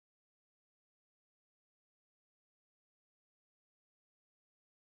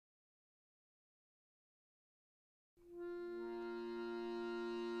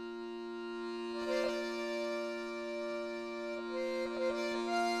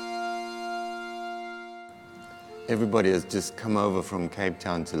everybody has just come over from Cape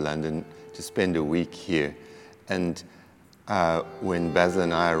Town to London to spend a week here. And when Basil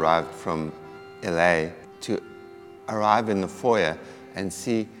and I arrived from LA, to arrive in the foyer and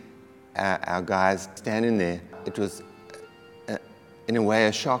see our guys standing there, it was in a way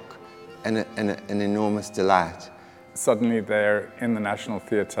a shock and an enormous delight. Suddenly they're in the National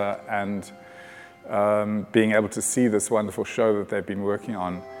Theatre and being able to see this wonderful show that they've been working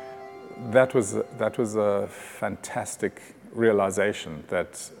on, that was a fantastic realization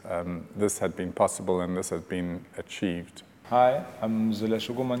that this had been possible and this had been achieved. Hi, I'm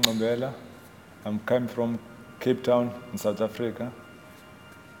Zuleshuku Manqambela. I'm coming from Cape Town in South Africa,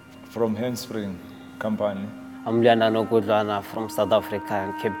 from Handspring Company. I'm Leonardo Godlana from South Africa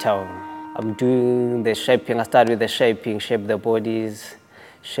and Cape Town. I'm doing the shaping. I started with the shaping, shape the bodies,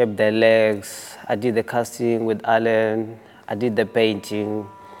 shape the legs. I did the casting with Alan. I did the painting.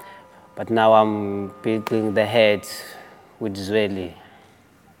 But now I'm building the head with Zweli.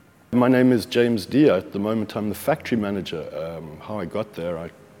 My name is James Dia. At the moment I'm the factory manager. How I got there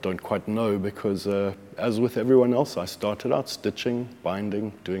I don't quite know because as with everyone else I started out stitching,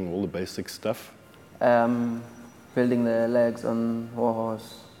 binding, doing all the basic stuff. Building the legs on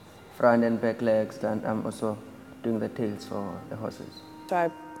warhorse, front and back legs, and I'm also doing the tails for the horses. So I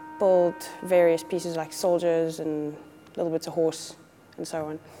build various pieces like soldiers and little bits of horse and so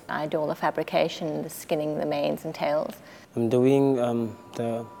on. I do all the fabrication, the skinning, the manes and tails. I'm doing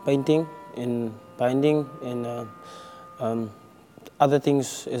the painting and binding and other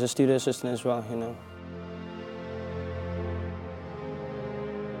things as a studio assistant as well, you know.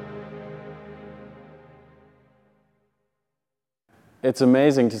 It's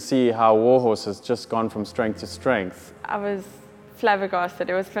amazing to see how Warhorse has just gone from strength to strength. I was flabbergasted.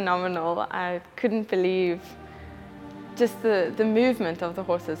 It was phenomenal. I couldn't believe just the movement of the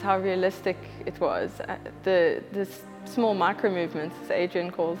horses, how realistic it was. The small micro movements, as Adrian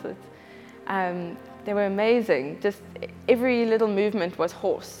calls it, they were amazing. Just every little movement was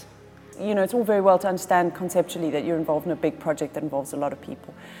horse. You know, it's all very well to understand conceptually that you're involved in a big project that involves a lot of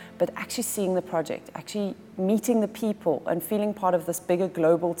people, but actually seeing the project, actually meeting the people and feeling part of this bigger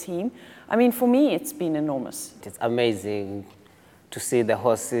global team, I mean, for me, it's been enormous. It's amazing to see the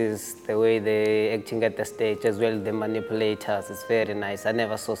horses, the way they're acting at the stage, as well the manipulators. It's very nice. I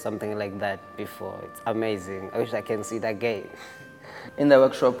never saw something like that before. It's amazing. I wish I can see it again. In the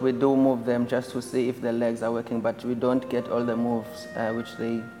workshop, we do move them just to see if the legs are working, but we don't get all the moves which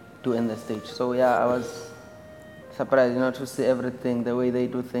they do in the stage. So yeah, I was surprised, you know, to see everything, the way they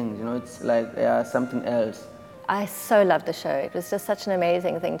do things. You know, it's like something else. I so loved the show. It was just such an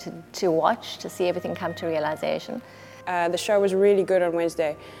amazing thing to watch, to see everything come to realization. The show was really good on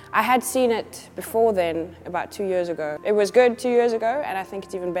Wednesday. I had seen it before then, about 2 years ago. It was good 2 years ago, and I think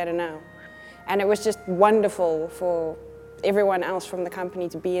it's even better now. And it was just wonderful for everyone else from the company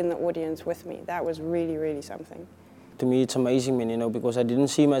to be in the audience with me. That was really, really something. To me, it's amazing, man, you know, because I didn't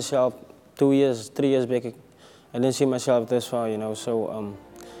see myself 2 years, 3 years back. I didn't see myself this far, you know, so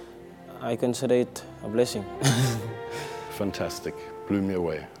I consider it a blessing. Fantastic, blew me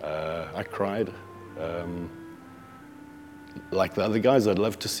away. I cried. Like the other guys, I'd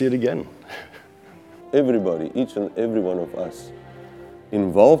love to see it again. Everybody, each and every one of us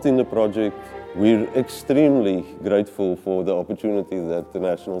involved in the project, we're extremely grateful for the opportunity that the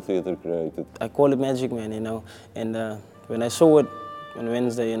National Theatre created. I call it magic, man, you know, and when I saw it on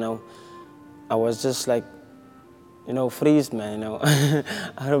Wednesday, you know, I was just like, you know, freeze, man, you know,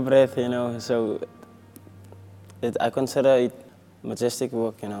 out of breath, you know, so I consider it majestic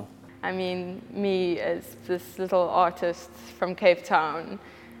work, you know. I mean, me as this little artist from Cape Town,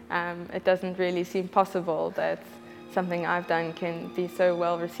 it doesn't really seem possible that something I've done can be so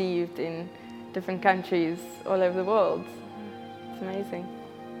well received in different countries all over the world. It's amazing.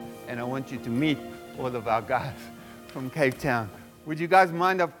 And I want you to meet all of our guys from Cape Town. Would you guys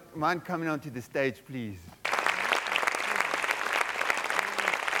mind coming onto the stage, please?